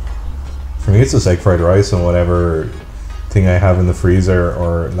 For me, it's just like fried rice and whatever thing I have in the freezer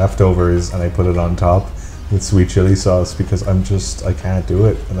or leftovers, and I put it on top with sweet chili sauce, because I can't do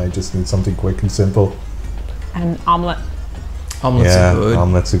it, and I just need something quick and simple. An omelette. Omelets are good.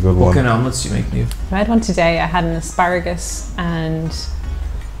 Omelet's a good What one. kind of omelets do you make, Neve? I had one today. I had an asparagus and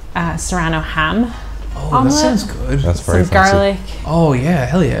serrano ham. Oh, omelette. that sounds good. That's very Some fancy. garlic Oh yeah,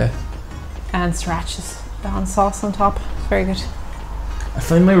 hell yeah. and sriracha sauce on top. It's very good. I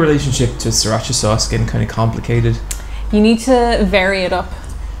find my relationship to sriracha sauce getting kind of complicated. You need to vary it up.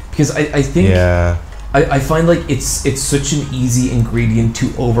 Because I think I find like it's such an easy ingredient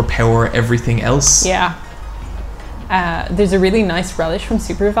to overpower everything else. Yeah. There's a really nice relish from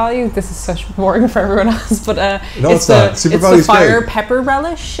Super Value. This is such boring for everyone else, but No, it's not. Super it's Value's the fire great. pepper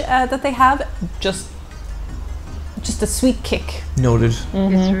relish that they have. Just a sweet kick. Noted.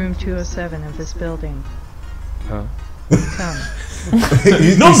 Mm-hmm. It's room 207 of this building. Huh? Come.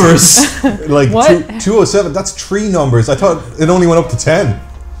 Numbers! Like What? 207, that's 3 numbers. I thought it only went up to 10.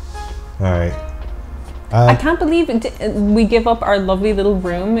 Alright. I can't believe we give up our lovely little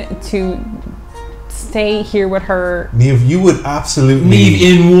room to stay here with her. Neve, you would absolutely... Neve,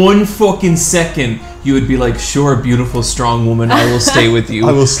 in 1 fucking second, you would be like, sure, beautiful, strong woman, I will stay with you.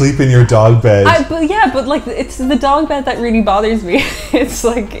 I will sleep in your dog bed. But like it's the dog bed that really bothers me. it's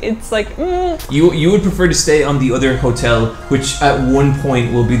like. You would prefer to stay on the other hotel, which at one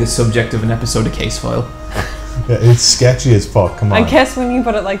point will be the subject of an episode of Case File. Yeah, it's sketchy as fuck, come on. I guess when you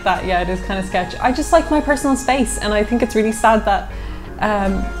put it like that, yeah, it is kind of sketchy. I just like my personal space, and I think it's really sad that.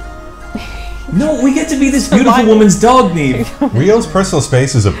 No, we get to be this beautiful woman's dog, Neve. Rio's personal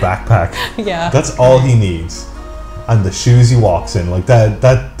space is a backpack. Yeah. That's all he needs. And the shoes he walks in, like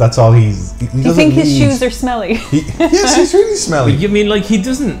that's all he's... He Do you doesn't think his need- shoes are smelly? Yes, he's really smelly. You mean like he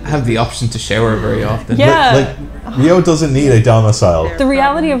doesn't have the option to shower very often? Yeah. Like, Rio doesn't need a domicile. The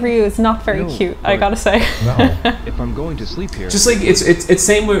reality of Ryu is not very cute, I gotta say. No. If I'm going to sleep here... Just like it's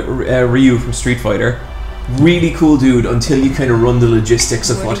same with Ryu from Street Fighter. Really cool dude until you kind of run the logistics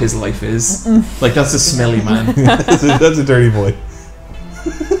of what his life is. Like that's a smelly man. That's a dirty boy.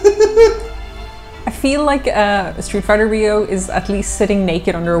 I feel like Street Fighter Ryu is at least sitting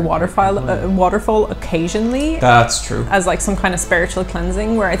naked under a waterfall occasionally. That's true. As like some kind of spiritual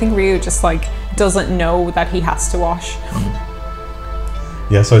cleansing, where I think Ryu just like doesn't know that he has to wash.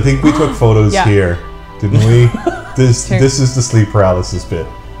 Yeah, so I think we took photos Yeah. here, didn't we? This True. this is the sleep paralysis bit.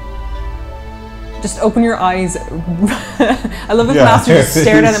 Just open your eyes. I love if Yeah, Master just there it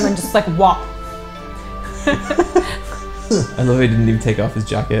stared at is. him and just like, what? I love how he didn't even take off his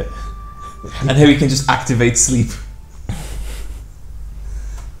jacket. And how he can just activate sleep.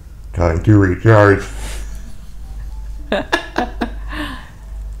 Time to recharge.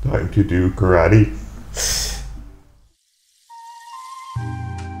 Time to do karate.